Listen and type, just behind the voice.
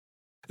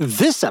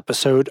This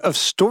episode of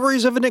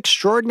Stories of an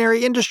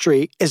Extraordinary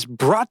Industry is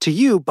brought to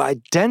you by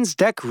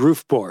Densdeck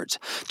Roof Boards.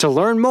 To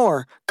learn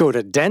more, go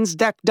to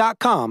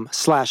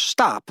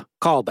densdeck.com/stop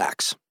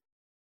callbacks.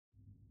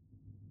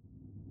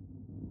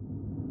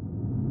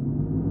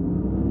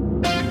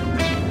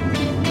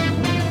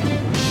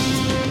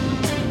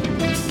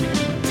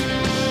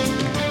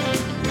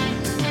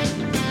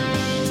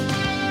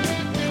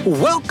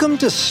 Welcome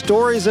to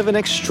Stories of an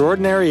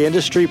Extraordinary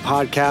Industry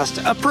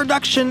podcast, a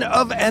production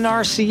of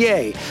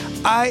NRCA.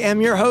 I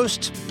am your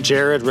host,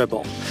 Jared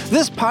Ribble.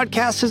 This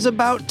podcast is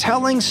about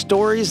telling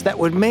stories that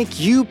would make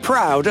you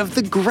proud of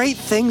the great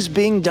things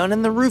being done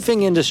in the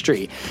roofing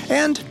industry,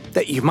 and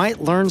that you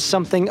might learn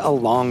something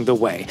along the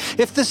way.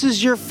 If this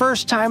is your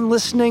first time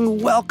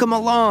listening, welcome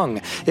along.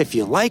 If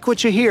you like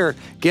what you hear,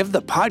 give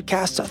the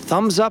podcast a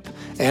thumbs up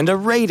and a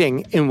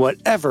rating in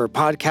whatever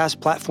podcast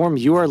platform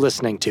you are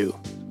listening to.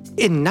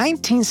 In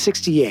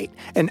 1968,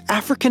 an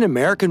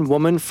African-American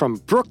woman from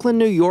Brooklyn,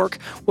 New York,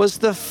 was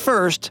the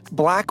first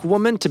Black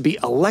woman to be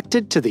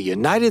elected to the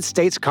United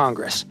States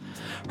Congress.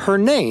 Her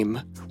name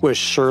was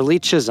Shirley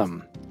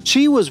Chisholm.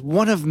 She was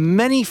one of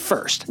many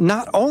firsts,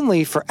 not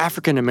only for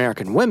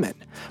African-American women,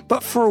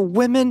 but for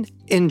women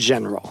in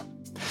general.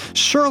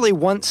 Shirley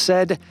once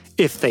said,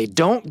 "If they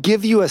don't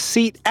give you a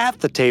seat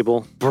at the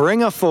table,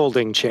 bring a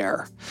folding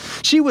chair."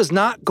 She was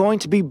not going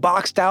to be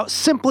boxed out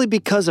simply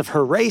because of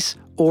her race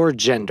or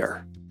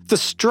gender. The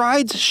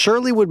strides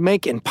Shirley would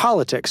make in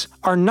politics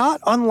are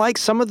not unlike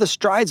some of the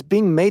strides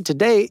being made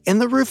today in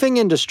the roofing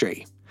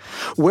industry.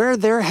 Where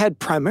there had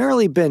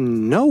primarily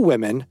been no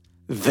women,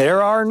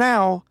 there are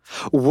now.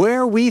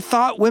 Where we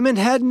thought women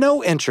had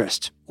no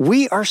interest,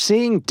 we are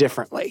seeing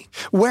differently.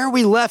 Where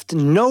we left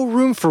no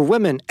room for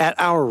women at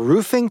our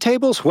roofing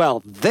tables,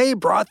 well, they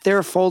brought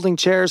their folding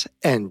chairs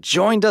and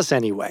joined us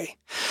anyway.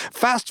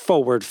 Fast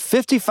forward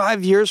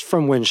 55 years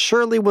from when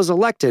Shirley was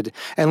elected,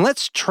 and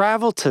let's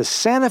travel to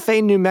Santa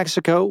Fe, New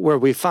Mexico, where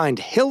we find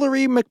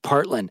Hillary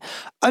McPartland,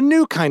 a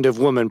new kind of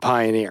woman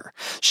pioneer.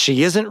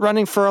 She isn't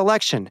running for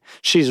election,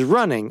 she's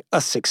running a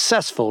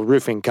successful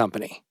roofing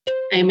company.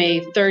 I'm a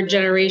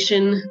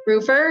third-generation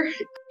roofer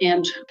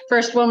and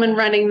first woman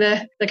running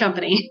the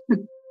company.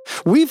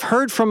 We've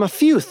heard from a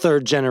few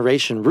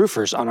third-generation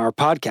roofers on our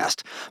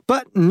podcast,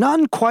 but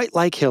none quite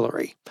like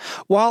Hillary.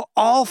 While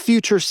all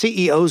future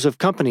CEOs of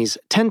companies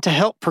tend to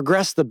help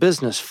progress the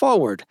business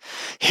forward,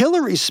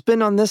 Hillary's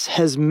spin on this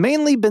has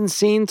mainly been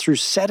seen through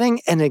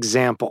setting an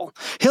example.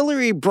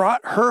 Hillary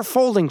brought her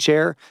folding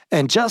chair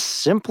and just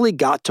simply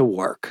got to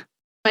work.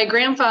 My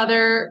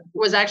grandfather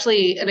was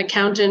actually an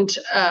accountant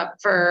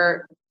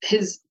for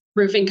his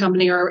roofing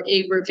company or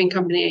a roofing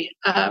company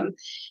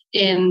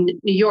in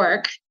New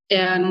York.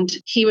 And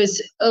he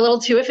was a little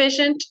too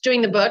efficient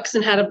doing the books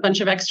and had a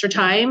bunch of extra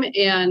time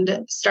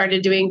and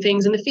started doing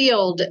things in the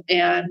field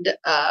and,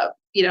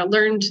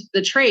 learned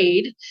the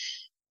trade,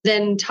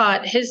 then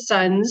taught his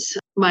sons,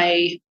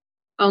 my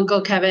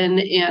uncle Kevin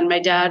and my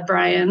dad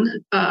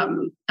Brian,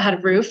 how to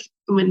roof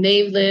when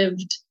they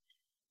lived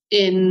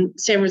in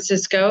San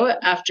Francisco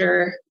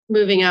after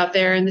moving out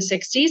there in the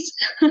 60s,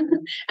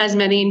 as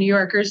many New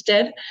Yorkers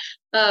did.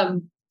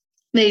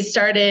 They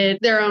started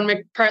their own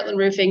McPartland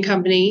roofing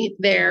company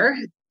there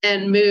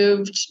and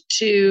moved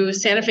to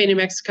Santa Fe, New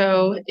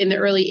Mexico in the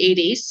early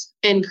 80s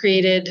and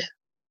created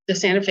the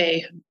Santa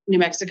Fe, New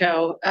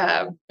Mexico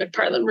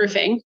McPartland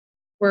roofing.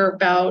 We're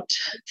about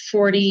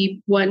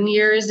 41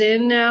 years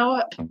in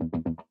now.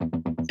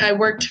 I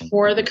worked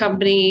for the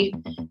company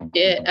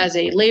as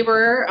a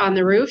laborer on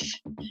the roof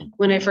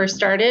when I first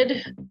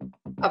started.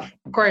 Of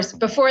course,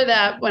 before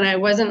that, when I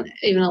wasn't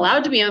even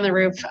allowed to be on the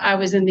roof, I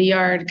was in the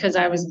yard because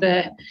I was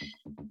the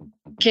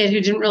kid who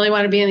didn't really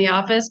want to be in the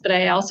office, but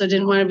I also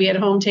didn't want to be at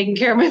home taking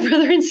care of my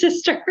brother and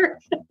sister.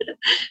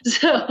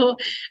 So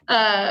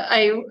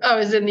I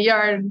was in the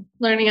yard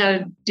learning how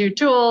to do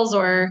tools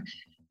or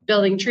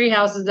building tree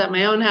houses at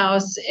my own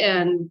house.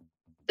 And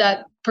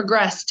that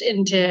progressed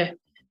into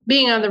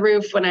being on the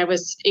roof when I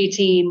was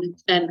 18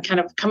 and kind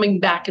of coming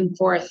back and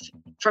forth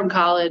from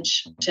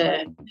college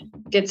to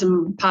get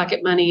some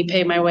pocket money,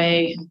 pay my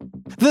way.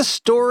 The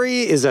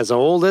story is as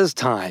old as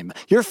time.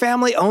 Your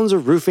family owns a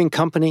roofing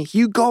company,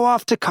 you go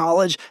off to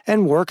college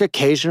and work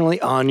occasionally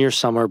on your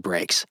summer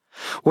breaks.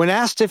 When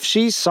asked if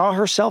she saw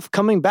herself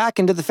coming back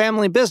into the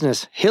family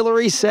business,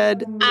 Hillary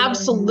said,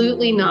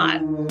 "Absolutely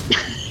not." Although,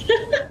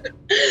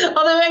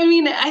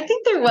 I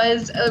think there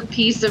was a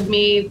piece of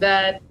me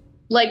that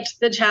liked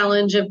the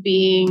challenge of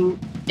being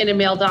in a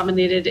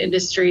male-dominated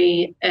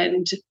industry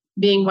and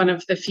being one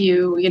of the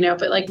few,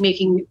 but like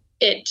making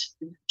it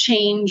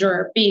change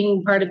or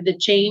being part of the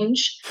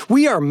change.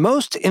 We are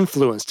most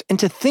influenced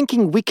into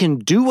thinking we can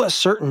do a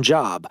certain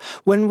job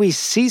when we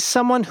see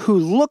someone who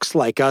looks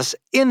like us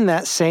in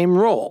that same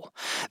role.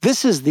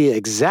 This is the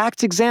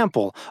exact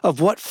example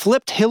of what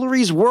flipped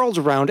Hillary's world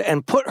around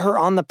and put her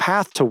on the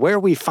path to where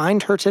we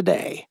find her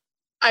today.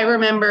 I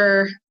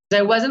remember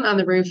I wasn't on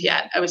the roof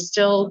yet. I was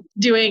still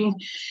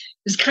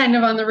was kind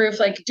of on the roof,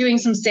 like doing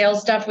some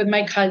sales stuff with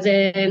my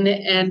cousin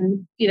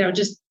and,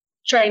 just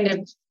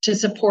trying to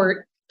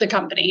support the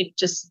company,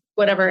 just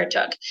whatever it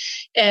took.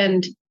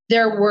 And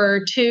there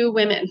were 2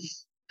 women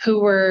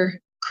who were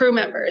crew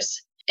members.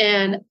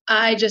 And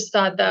I just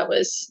thought that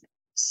was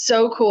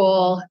so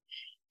cool,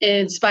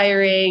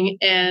 inspiring.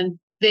 And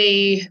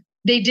they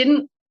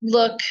didn't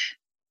look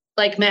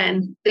like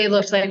men, they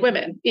looked like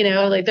women.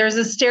 Like there's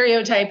a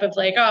stereotype of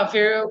like, oh, if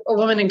you're a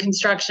woman in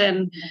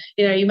construction,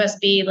 you must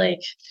be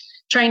like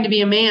trying to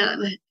be a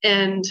man.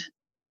 And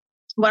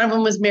one of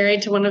them was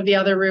married to one of the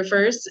other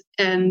roofers,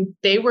 and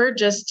they were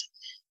just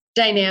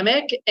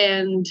dynamic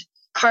and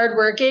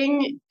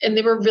hardworking, and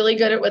they were really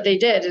good at what they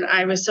did. And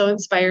I was so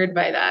inspired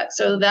by that.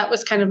 So that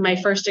was kind of my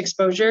first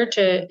exposure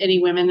to any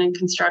women in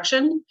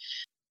construction.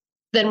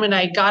 Then when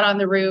I got on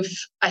the roof,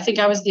 I think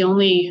I was the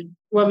only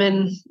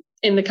woman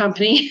in the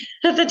company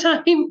at the time.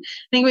 I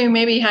think we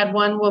maybe had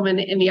one woman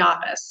in the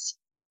office.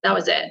 That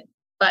was it.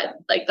 But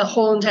like the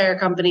whole entire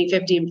company,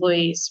 50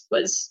 employees,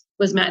 was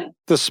men.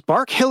 The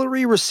spark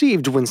Hillary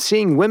received when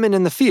seeing women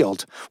in the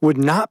field would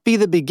not be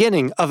the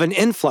beginning of an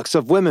influx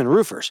of women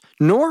roofers,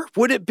 nor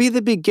would it be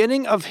the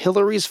beginning of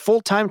Hillary's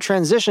full-time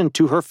transition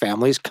to her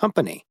family's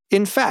company.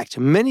 In fact,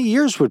 many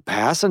years would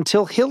pass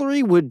until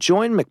Hillary would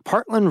join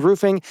McPartland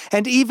Roofing,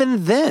 and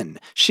even then,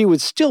 she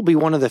would still be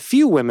one of the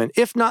few women,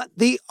 if not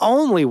the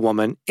only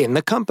woman, in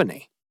the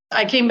company.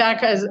 I came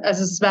back as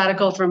a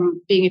sabbatical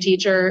from being a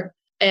teacher,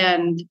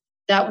 and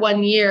that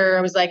one year,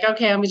 I was like,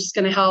 okay, I'm just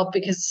going to help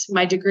because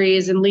my degree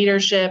is in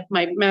leadership.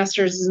 My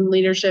master's is in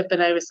leadership.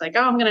 And I was like,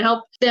 oh, I'm going to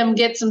help them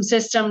get some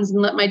systems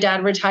and let my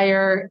dad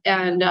retire.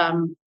 And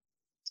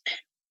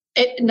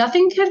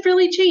nothing had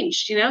really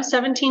changed,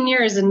 17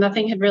 years and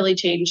nothing had really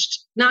changed.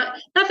 Not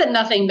that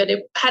nothing, but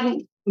it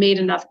hadn't made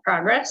enough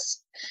progress.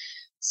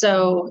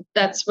 So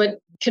that's what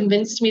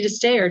convinced me to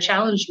stay, or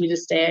challenged me to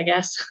stay, I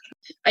guess.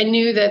 I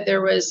knew that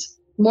there was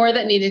more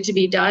that needed to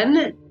be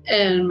done,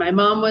 and my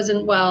mom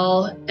wasn't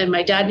well, and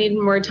my dad needed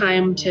more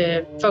time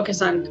to focus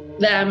on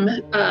them.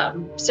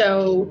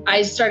 So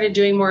I started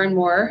doing more and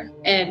more.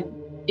 And,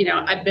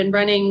 I've been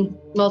running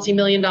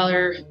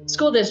multi-million-dollar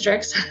school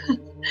districts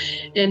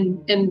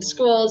in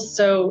schools.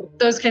 So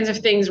those kinds of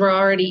things were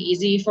already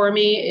easy for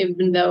me,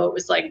 even though it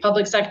was like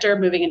public sector.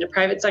 Moving into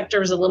private sector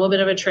was a little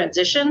bit of a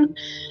transition.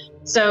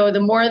 So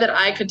the more that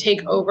I could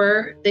take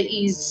over, to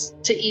ease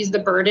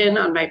the burden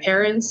on my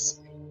parents,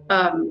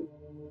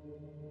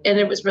 and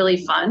it was really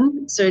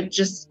fun. So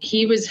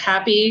he was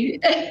happy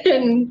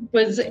and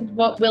was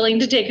willing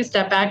to take a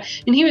step back,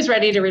 and he was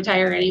ready to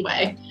retire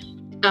anyway.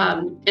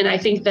 And I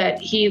think that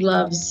he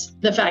loves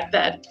the fact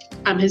that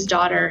I'm his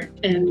daughter,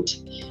 and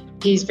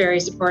he's very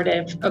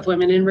supportive of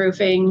women in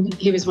roofing.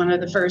 He was one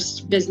of the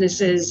first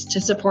businesses to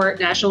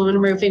support National Women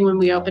in Roofing when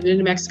we opened a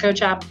New Mexico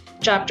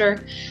chapter.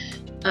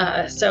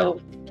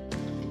 So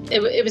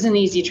it was an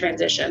easy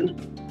transition,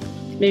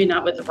 maybe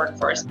not with the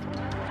workforce.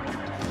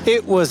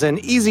 It was an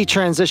easy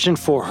transition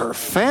for her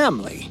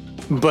family,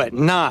 but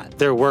not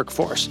their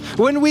workforce.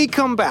 When we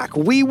come back,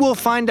 we will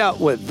find out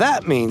what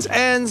that means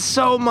and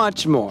so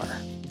much more.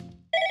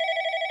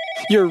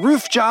 Your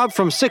roof job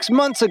from 6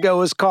 months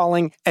ago is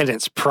calling, and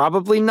it's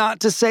probably not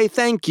to say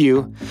thank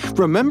you.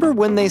 Remember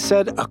when they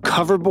said a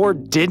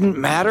coverboard didn't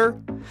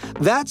matter?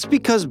 That's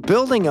because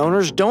building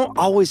owners don't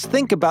always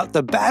think about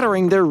the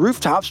battering their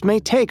rooftops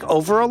may take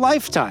over a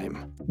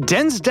lifetime.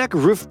 DensDeck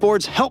roof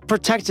boards help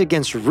protect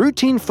against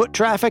routine foot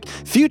traffic,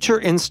 future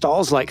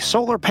installs like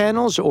solar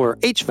panels or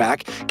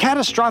HVAC,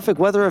 catastrophic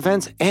weather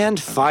events, and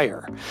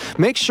fire.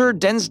 Make sure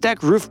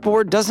DensDeck roof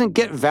board doesn't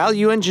get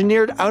value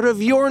engineered out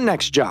of your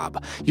next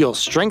job. You'll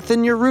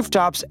strengthen your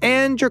rooftops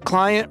and your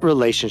client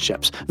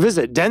relationships.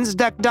 Visit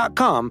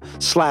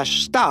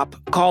densdeck.com/stop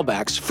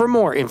callbacks for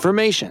more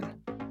information.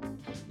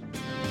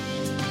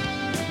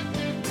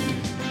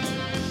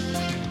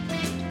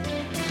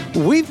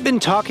 We've been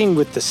talking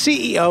with the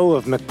CEO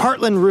of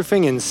McPartland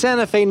Roofing in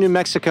Santa Fe, New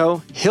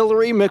Mexico,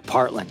 Hillary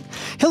McPartland.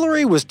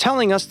 Hillary was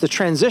telling us the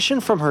transition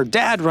from her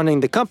dad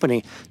running the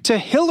company to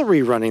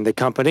Hillary running the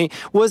company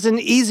was an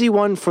easy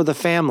one for the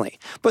family,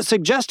 but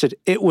suggested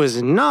it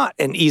was not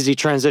an easy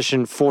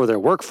transition for their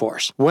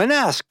workforce. When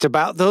asked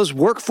about those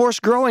workforce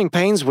growing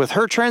pains with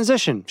her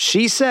transition,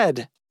 she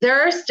said, "There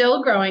are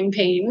still growing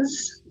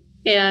pains.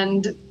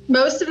 And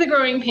most of the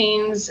growing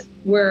pains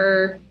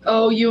were,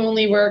 oh, you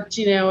only worked,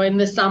 in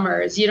the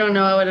summers. You don't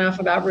know enough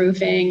about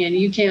roofing and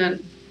you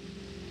can't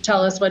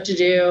tell us what to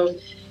do."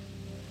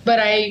 But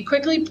I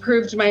quickly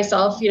proved to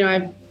myself,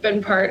 I've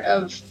been part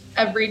of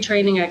every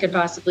training I could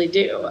possibly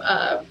do,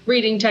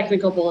 reading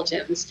technical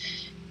bulletins.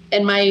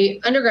 And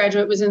my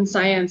undergraduate was in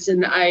science,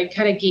 and I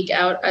kind of geek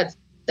out at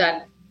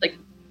that, like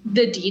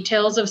the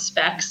details of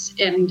specs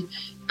and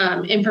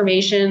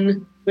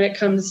information when it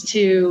comes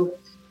to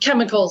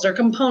chemicals or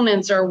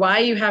components or why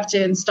you have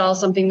to install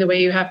something the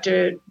way you have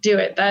to do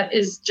it. That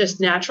is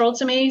just natural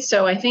to me.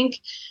 So I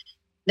think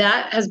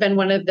that has been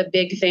one of the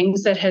big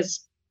things that has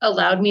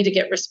allowed me to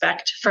get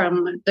respect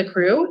from the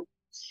crew.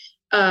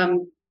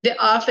 The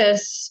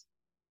office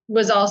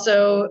was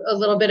also a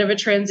little bit of a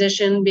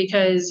transition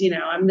because,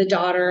 I'm the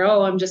daughter.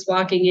 Oh, I'm just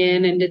walking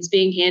in and it's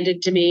being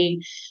handed to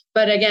me.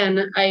 But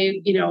again,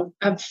 I,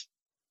 have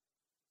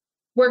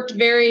worked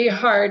very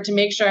hard to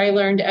make sure I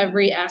learned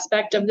every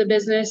aspect of the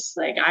business.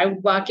 Like I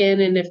walk in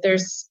and if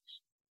there's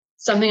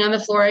something on the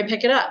floor, I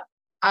pick it up.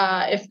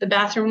 If the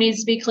bathroom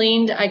needs to be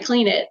cleaned, I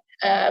clean it.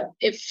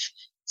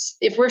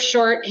 If we're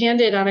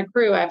short-handed on a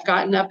crew, I've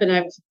gotten up and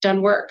I've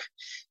done work.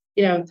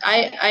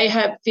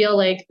 I feel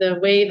like the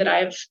way that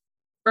I've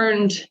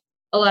earned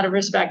a lot of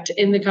respect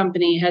in the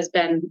company has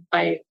been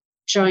by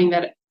showing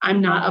that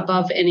I'm not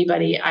above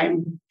anybody.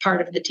 I'm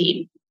part of the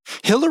team.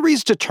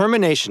 Hillary's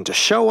determination to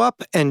show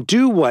up and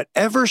do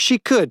whatever she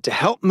could to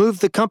help move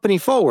the company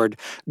forward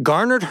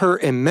garnered her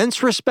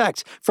immense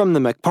respect from the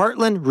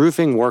McPartland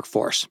roofing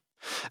workforce.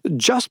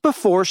 Just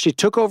before she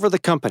took over the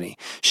company,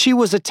 she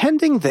was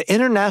attending the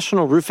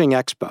International Roofing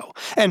Expo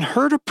and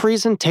heard a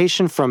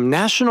presentation from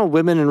National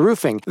Women in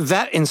Roofing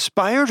that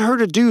inspired her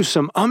to do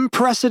some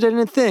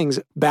unprecedented things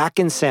back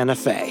in Santa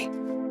Fe.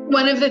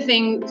 One of the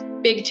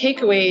big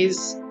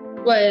takeaways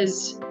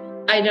was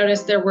I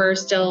noticed there were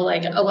still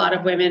like a lot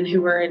of women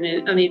who were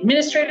on the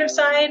administrative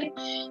side,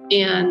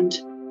 and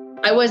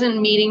I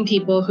wasn't meeting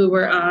people who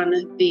were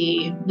on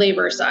the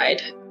labor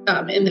side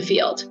in the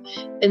field.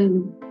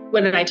 And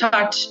when I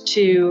talked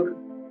to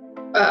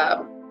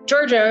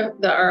Georgia,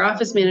 our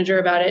office manager,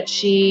 about it,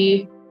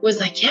 she was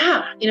like,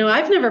 yeah,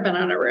 I've never been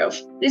on a roof.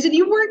 I said,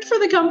 you worked for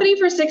the company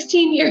for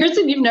 16 years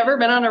and you've never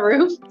been on a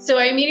roof? So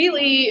I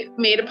immediately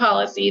made a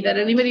policy that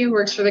anybody who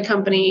works for the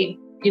company,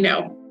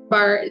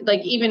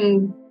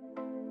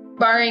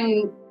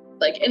 barring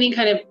like any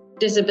kind of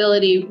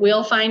disability,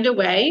 we'll find a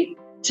way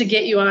to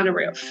get you on a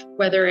roof,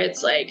 whether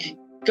it's like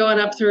going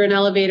up through an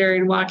elevator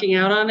and walking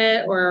out on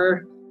it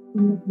or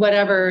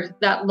whatever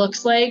that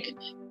looks like.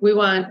 We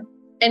want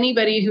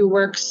anybody who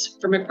works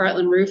for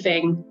McPartland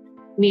Roofing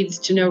needs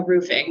to know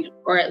roofing,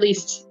 or at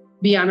least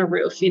be on a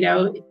roof,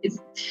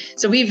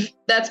 So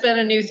that's been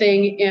a new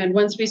thing. And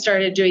once we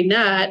started doing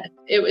that,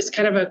 it was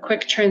kind of a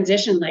quick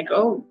transition, like,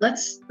 oh,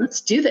 let's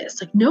do this.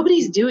 Like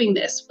nobody's doing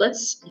this.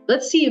 Let's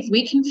see if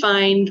we can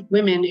find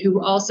women who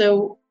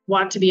also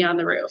want to be on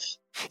the roof.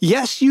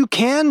 Yes, you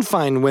can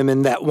find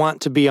women that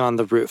want to be on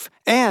the roof,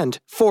 and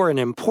for an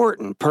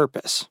important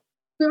purpose.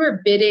 We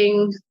were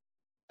bidding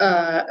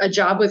a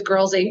job with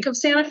Girls Inc. of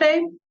Santa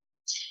Fe.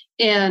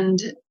 And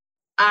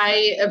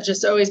I have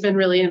just always been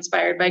really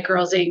inspired by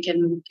Girls Inc.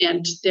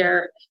 and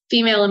their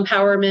female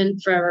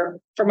empowerment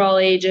from all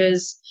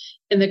ages.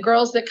 And the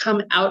girls that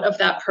come out of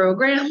that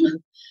program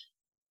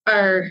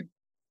are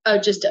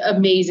just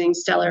amazing,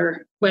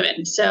 stellar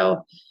women.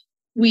 So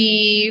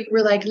we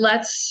were like,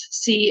 let's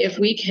see if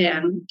we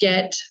can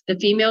get the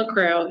female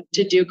crew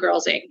to do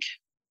Girls Inc.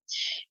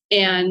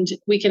 And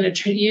we can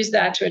use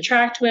that to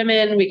attract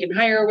women. We can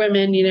hire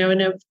women,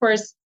 and of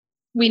course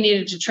we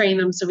needed to train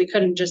them. So we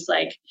couldn't just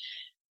like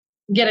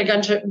get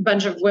a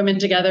bunch of women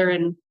together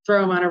and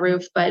throw them on a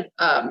roof. But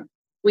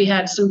we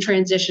had some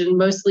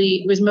transition.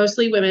 It was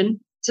mostly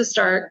women to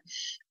start.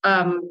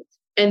 And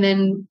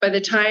then by the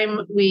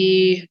time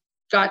we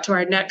got to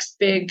our next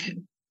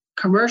big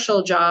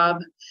commercial job,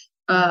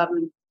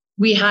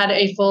 we had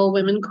a full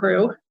women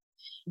crew.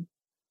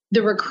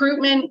 The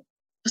recruitment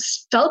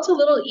felt a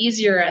little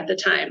easier at the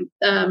time.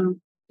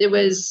 It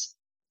was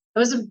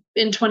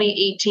in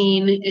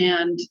 2018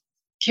 and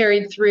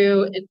carried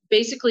through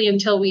basically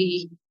until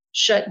we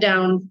shut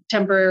down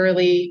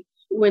temporarily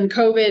when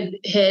COVID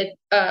hit.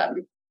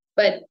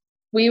 But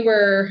we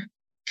were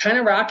kind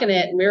of rocking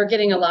it, and we were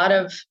getting a lot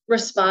of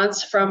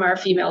response from our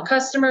female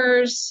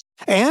customers.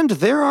 And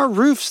there are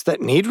roofs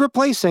that need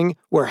replacing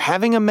where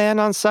having a man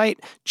on site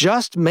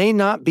just may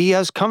not be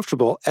as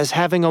comfortable as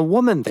having a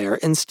woman there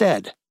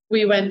instead.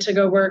 We went to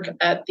go work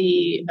at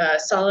the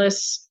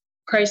Solace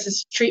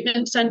Crisis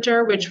Treatment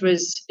Center, which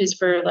is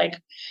for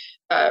like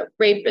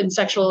rape and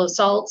sexual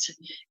assault.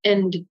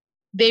 And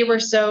they were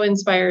so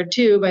inspired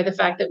too by the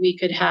fact that we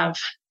could have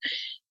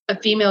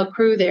a female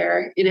crew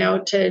there,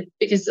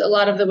 because a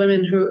lot of the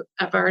women who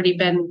have already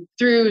been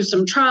through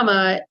some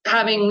trauma,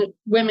 having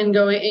women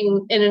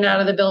going in and out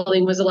of the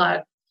building was a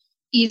lot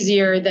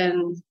easier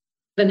than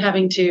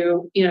having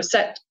to,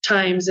 set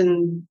times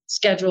and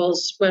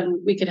schedules when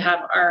we could have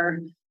our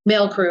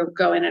male crew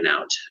go in and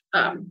out.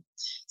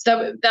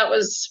 So that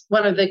was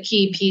one of the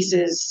key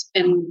pieces.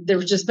 And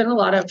there's just been a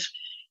lot of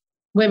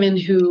women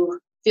who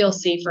feel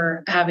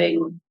safer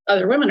having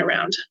other women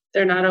around.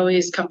 They're not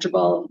always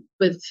comfortable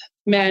with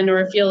men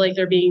or feel like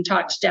they're being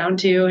talked down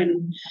to.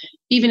 And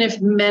even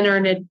if men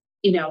aren't,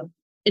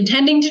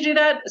 intending to do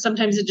that,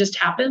 sometimes it just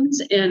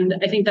happens. And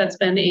I think that's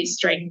been a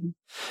strength.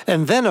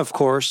 And then, of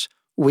course,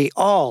 we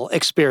all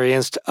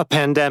experienced a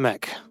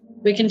pandemic.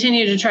 We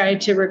continue to try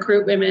to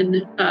recruit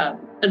women.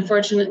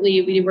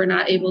 Unfortunately, we were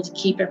not able to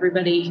keep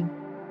everybody.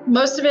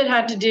 Most of it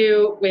had to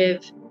do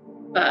with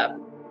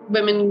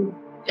women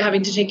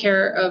having to take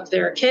care of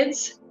their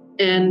kids.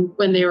 And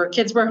when their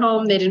kids were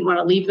home, they didn't want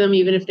to leave them,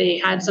 even if they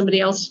had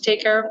somebody else to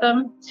take care of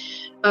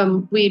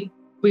them.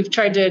 We've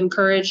tried to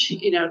encourage,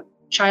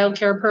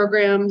 childcare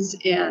programs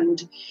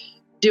and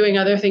doing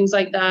other things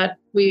like that.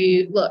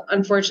 We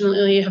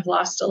unfortunately have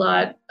lost a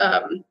lot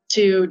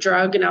to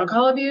drug and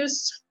alcohol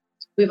abuse.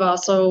 We've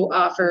also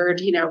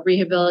offered,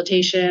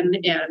 rehabilitation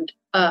and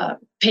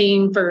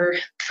paying for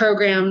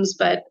programs,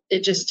 but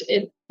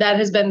that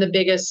has been the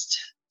biggest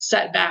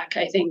setback,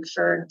 I think,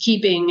 for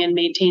keeping and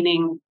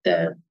maintaining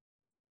the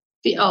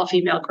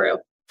all-female crew.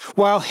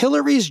 While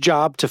Hillary's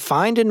job to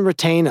find and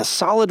retain a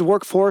solid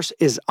workforce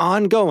is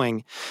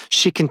ongoing,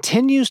 she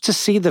continues to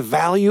see the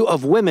value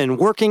of women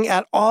working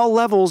at all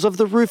levels of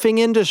the roofing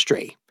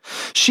industry.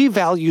 She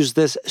values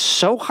this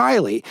so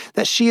highly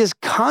that she is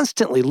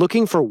constantly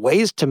looking for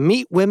ways to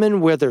meet women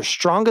where their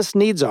strongest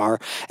needs are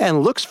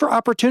and looks for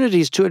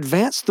opportunities to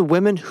advance the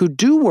women who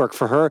do work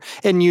for her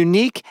in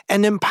unique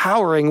and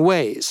empowering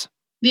ways.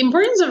 The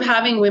importance of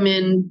having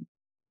women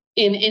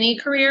in any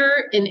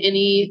career, in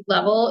any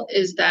level,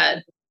 is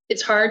that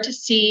it's hard to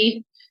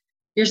see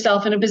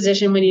yourself in a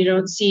position when you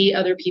don't see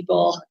other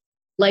people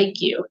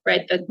like you,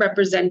 right, that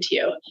represent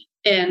you.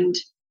 And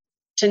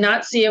to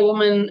not see a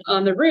woman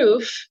on the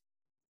roof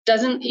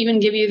doesn't even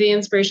give you the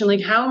inspiration.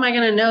 Like, how am I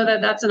going to know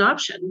that that's an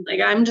option?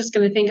 Like, I'm just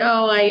going to think,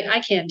 oh,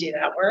 I can't do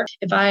that work.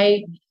 If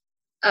I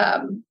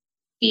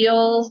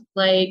feel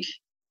like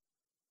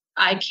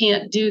I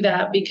can't do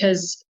that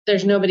because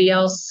there's nobody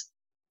else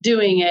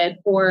doing it,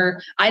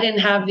 or I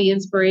didn't have the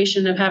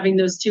inspiration of having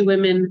those two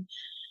women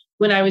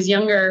when I was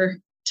younger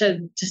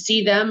to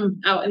see them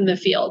out in the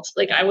field.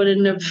 Like, I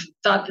wouldn't have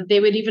thought that they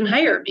would even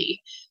hire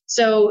me.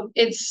 So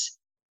it's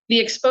the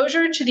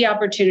exposure to the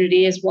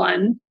opportunity is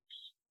one.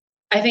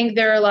 I think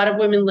there are a lot of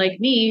women like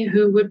me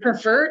who would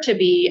prefer to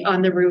be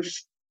on the roof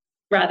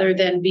rather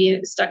than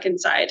be stuck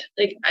inside.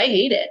 Like, I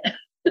hate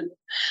it.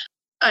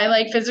 I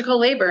like physical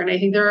labor, and I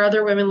think there are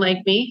other women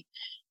like me.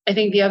 I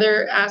think the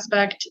other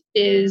aspect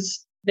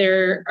is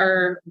there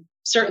are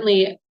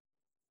certainly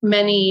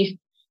many,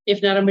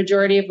 if not a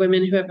majority of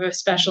women who have a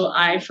special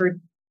eye for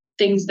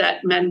things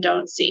that men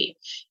don't see.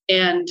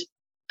 And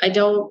I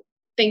don't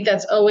think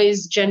that's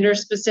always gender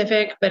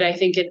specific, but I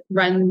think it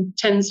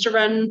tends to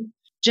run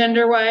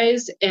gender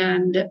wise,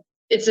 and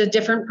it's a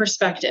different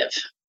perspective.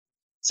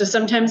 So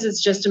sometimes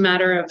it's just a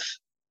matter of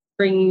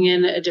bringing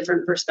in a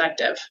different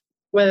perspective,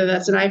 whether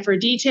that's an eye for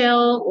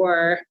detail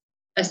or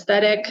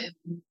aesthetic.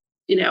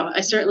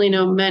 I certainly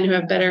know men who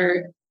have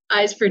better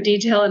eyes for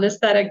detail and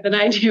aesthetic than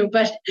I do,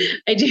 but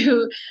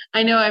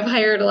I know I've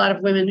hired a lot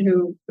of women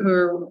who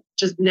are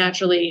just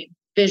naturally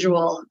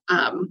visual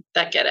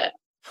that get it.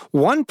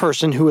 One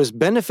person who has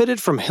benefited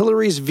from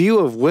Hillary's view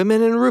of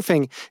women in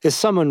roofing is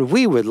someone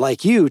we would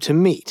like you to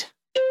meet.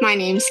 My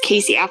name's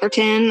Casey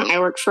Atherton. I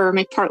work for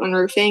McPartland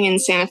Roofing in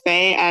Santa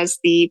Fe as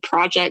the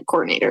project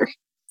coordinator.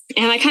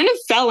 And I kind of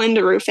fell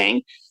into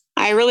roofing.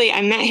 I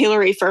met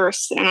Hillary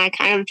first, and I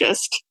kind of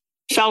just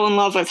fell in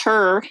love with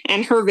her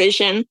and her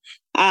vision.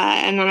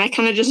 And then I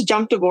kind of just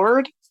jumped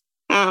aboard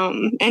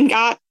and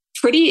got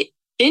pretty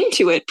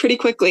into it pretty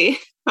quickly.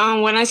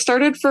 When I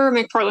started for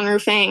McPartland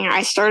Roofing,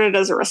 I started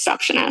as a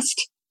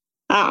receptionist.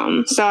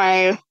 So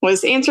I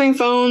was answering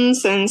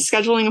phones and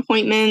scheduling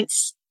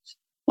appointments.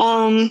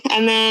 And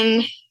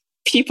then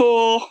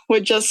people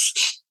would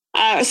just,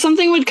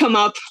 something would come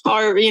up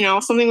or,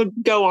 something would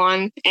go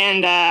on.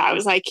 And I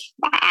was like,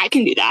 I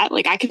can do that.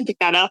 Like, I can pick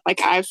that up.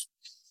 Like, I have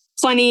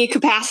plenty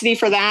capacity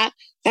for that.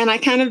 And I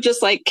kind of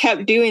just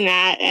kept doing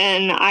that.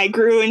 And I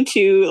grew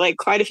into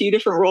quite a few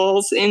different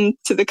roles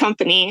into the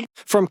company.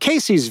 From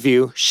Casey's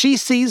view, she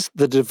sees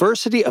the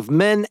diversity of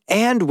men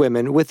and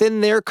women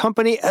within their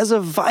company as a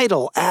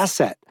vital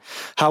asset.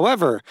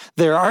 However,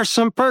 there are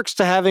some perks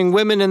to having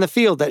women in the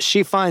field that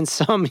she finds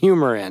some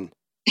humor in.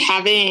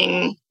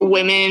 Having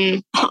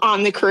women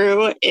on the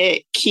crew,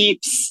 it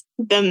keeps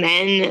the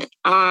men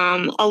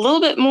a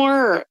little bit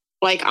more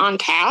on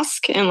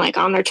task and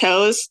on their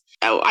toes.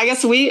 I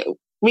guess we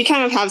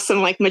kind of have some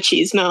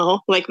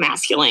machismo,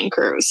 masculine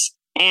crews.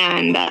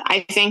 And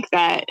I think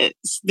that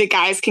the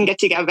guys can get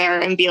together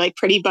and be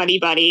pretty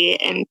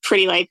buddy and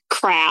pretty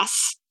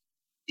crass.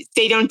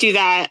 They don't do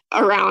that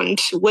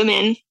around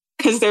women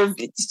because they're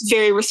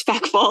very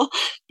respectful.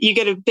 You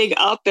get a big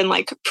up in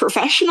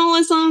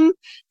professionalism,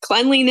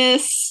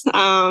 cleanliness,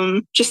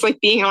 just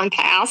being on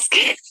task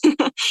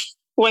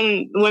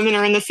when women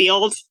are in the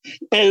field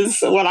is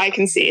what I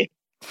can see.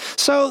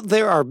 So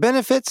there are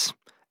benefits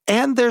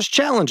and there's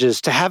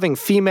challenges to having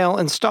female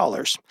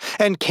installers.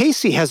 And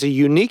Casey has a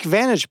unique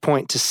vantage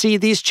point to see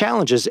these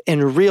challenges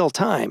in real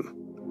time.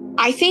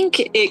 I think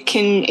it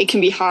can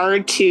be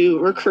hard to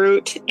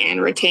recruit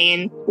and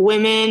retain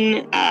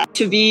women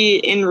to be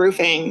in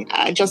roofing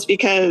just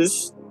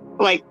because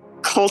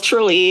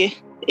culturally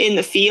in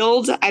the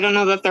field, I don't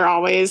know that they're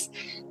always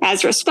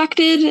as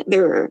respected.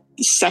 They're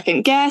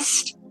second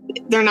guessed.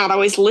 They're not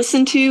always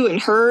listened to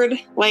and heard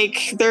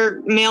like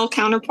their male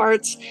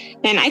counterparts.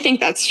 And I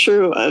think that's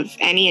true of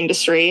any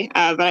industry,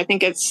 but I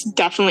think it's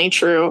definitely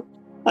true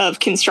of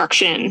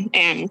construction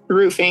and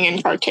roofing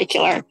in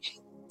particular.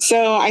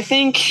 So I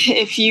think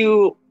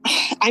the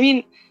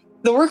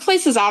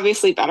workplace is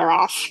obviously better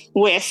off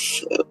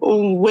with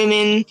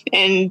women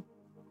and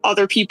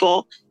other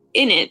people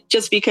in it,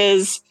 just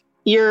because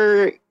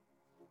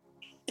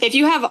if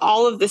you have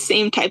all of the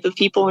same type of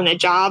people in a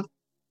job,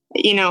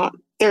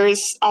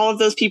 there's all of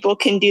those people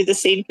can do the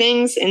same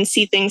things and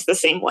see things the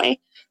same way.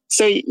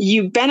 So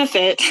you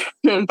benefit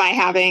by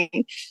having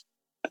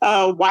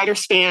a wider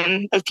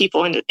span of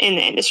people in the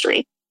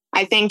industry.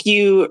 I think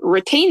you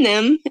retain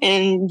them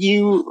and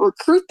you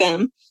recruit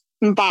them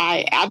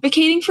by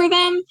advocating for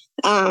them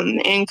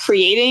and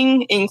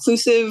creating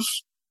inclusive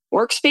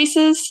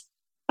workspaces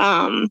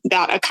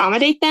that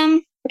accommodate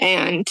them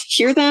and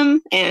hear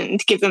them and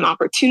give them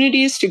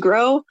opportunities to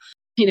grow.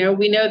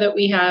 We know that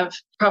we have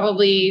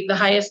probably the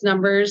highest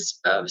numbers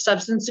of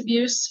substance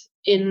abuse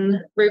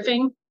in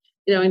roofing,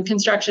 in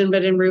construction,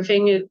 but in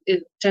roofing,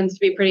 it tends to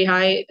be pretty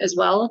high as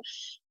well.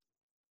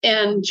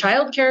 And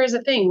childcare is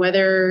a thing,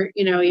 whether,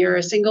 you're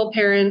a single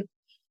parent,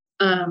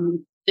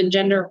 and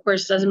gender, of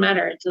course, doesn't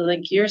matter. So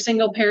like you're a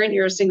single parent,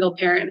 you're a single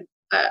parent.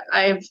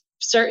 I've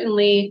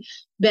certainly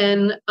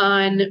been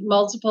on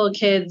multiple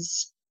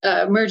kids'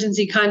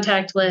 emergency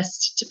contact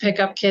list to pick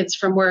up kids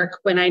from work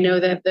when I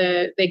know that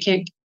they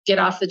can't get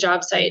off the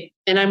job site.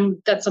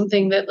 And that's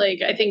something that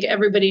I think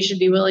everybody should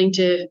be willing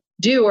to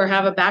do or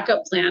have a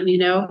backup plan.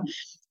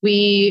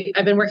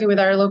 I've been working with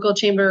our local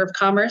Chamber of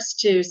Commerce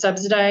to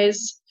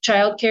subsidize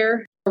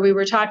childcare. We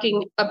were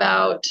talking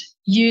about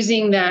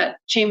using that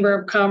Chamber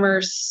of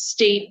Commerce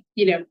state,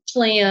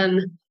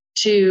 plan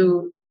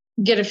to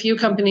get a few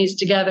companies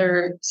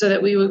together so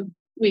that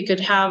we could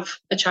have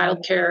a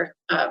childcare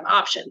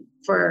option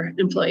for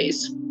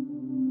employees.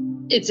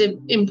 It's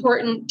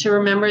important to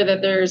remember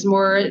that there's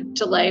more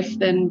to life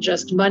than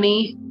just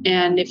money.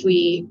 And if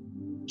we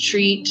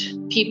treat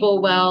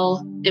people well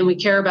and we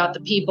care about the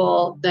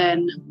people,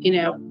 then,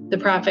 the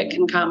profit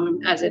can come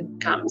as it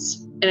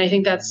comes. And I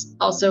think that's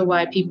also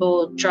why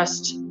people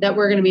trust that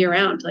we're going to be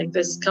around. Like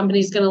this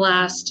company's going to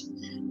last,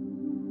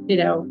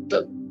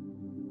 but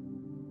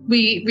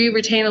we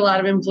retain a lot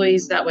of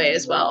employees that way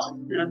as well.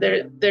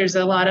 There's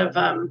a lot of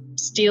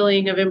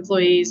stealing of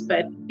employees,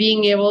 but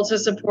being able to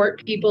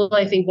support people,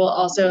 I think, will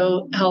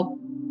also help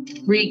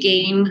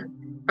regain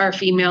our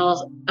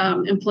female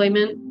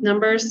employment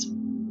numbers.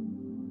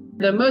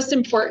 The most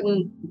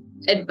important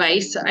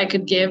advice I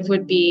could give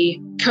would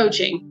be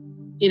coaching.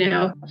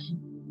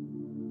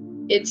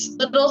 It's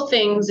little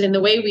things in the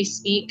way we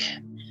speak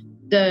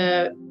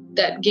that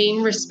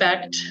gain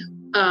respect,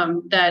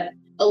 that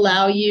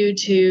allow you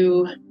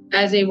to,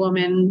 as a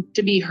woman,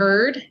 to be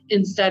heard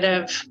instead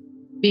of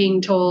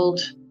being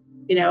told,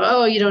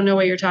 oh, you don't know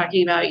what you're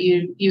talking about.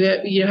 You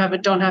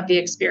don't have the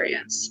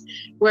experience.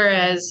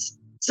 Whereas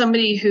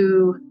somebody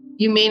who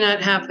you may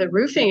not have the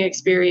roofing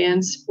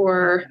experience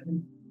or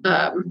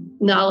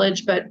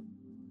knowledge, but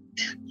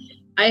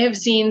I have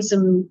seen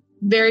some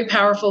very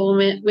powerful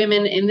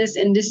women in this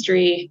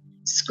industry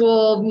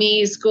school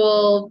me,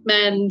 school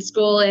men,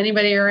 school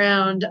anybody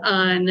around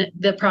on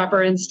the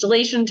proper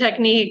installation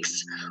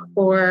techniques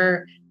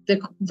or the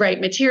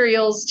right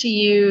materials to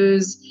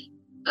use.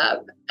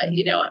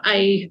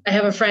 I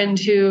have a friend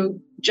who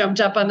jumped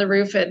up on the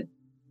roof at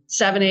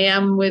 7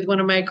 a.m. with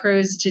one of my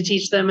crews to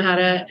teach them how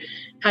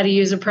to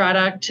use a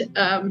product.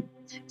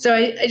 So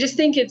I just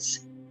think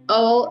it's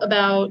all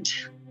about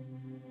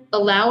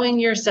allowing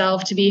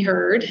yourself to be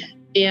heard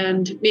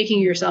and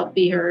making yourself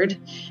be heard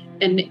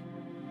and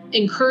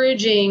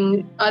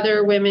encouraging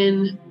other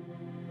women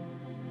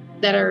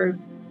that are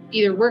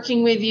either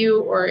working with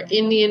you or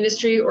in the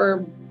industry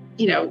or,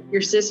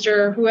 your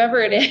sister,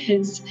 whoever it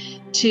is,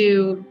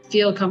 to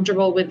feel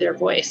comfortable with their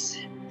voice.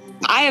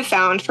 I have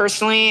found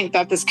personally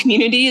that this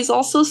community is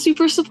also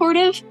super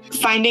supportive.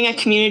 Finding a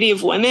community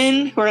of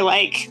women who are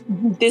like,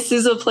 this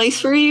is a place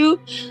for you,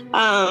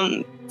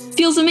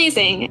 feels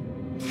amazing.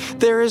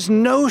 There is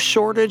no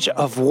shortage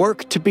of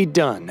work to be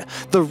done.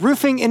 The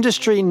roofing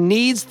industry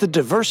needs the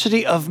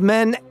diversity of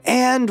men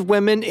and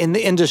women in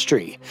the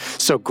industry.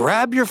 So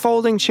grab your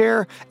folding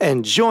chair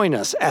and join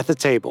us at the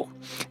table.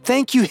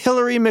 Thank you,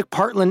 Hillary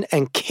McPartland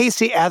and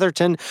Casey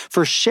Atherton,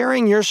 for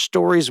sharing your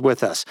stories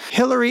with us.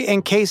 Hillary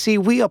and Casey,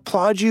 we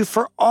applaud you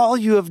for all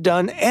you have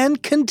done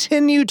and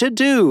continue to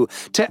do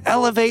to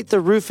elevate the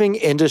roofing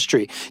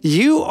industry.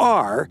 You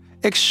are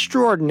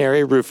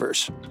extraordinary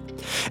roofers.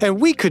 And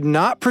we could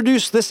not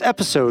produce this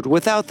episode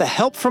without the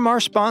help from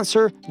our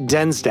sponsor,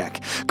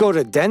 DensDeck. Go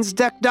to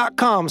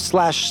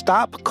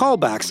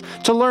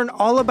densdeck.com/stopcallbacks to learn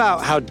all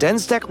about how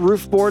DensDeck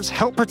roof boards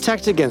help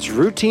protect against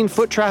routine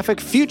foot traffic,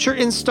 future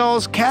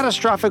installs,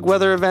 catastrophic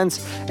weather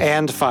events,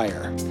 and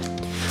fire.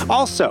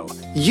 Also,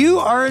 you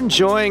are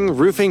enjoying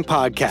roofing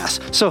podcasts,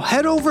 so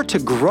head over to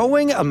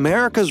Growing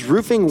America's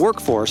Roofing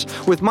Workforce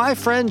with my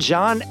friend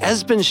John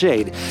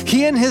Espenshade.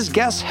 He and his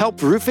guests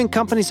help roofing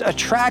companies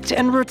attract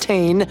and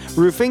retain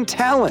roofing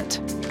talent.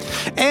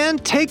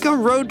 And take a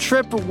road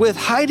trip with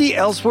Heidi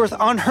Ellsworth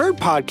on her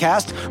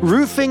podcast,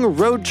 Roofing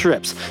Road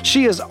Trips.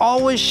 She is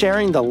always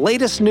sharing the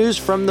latest news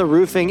from the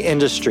roofing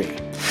industry.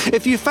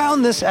 If you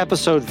found this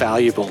episode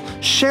valuable,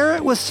 share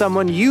it with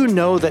someone you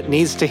know that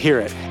needs to hear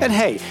it. And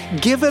hey,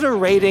 give it a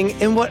rating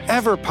in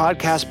whatever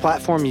podcast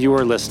platform you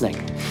are listening.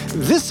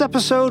 This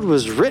episode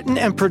was written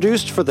and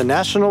produced for the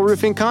National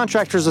Roofing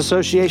Contractors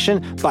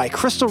Association by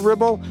Crystal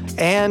Ribble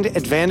and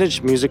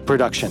Advantage Music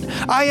Production.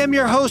 I am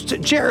your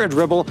host, Jared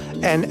Ribble,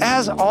 and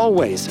as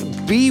always,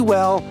 be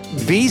well,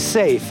 be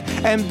safe,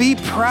 and be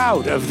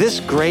proud of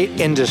this great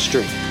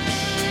industry.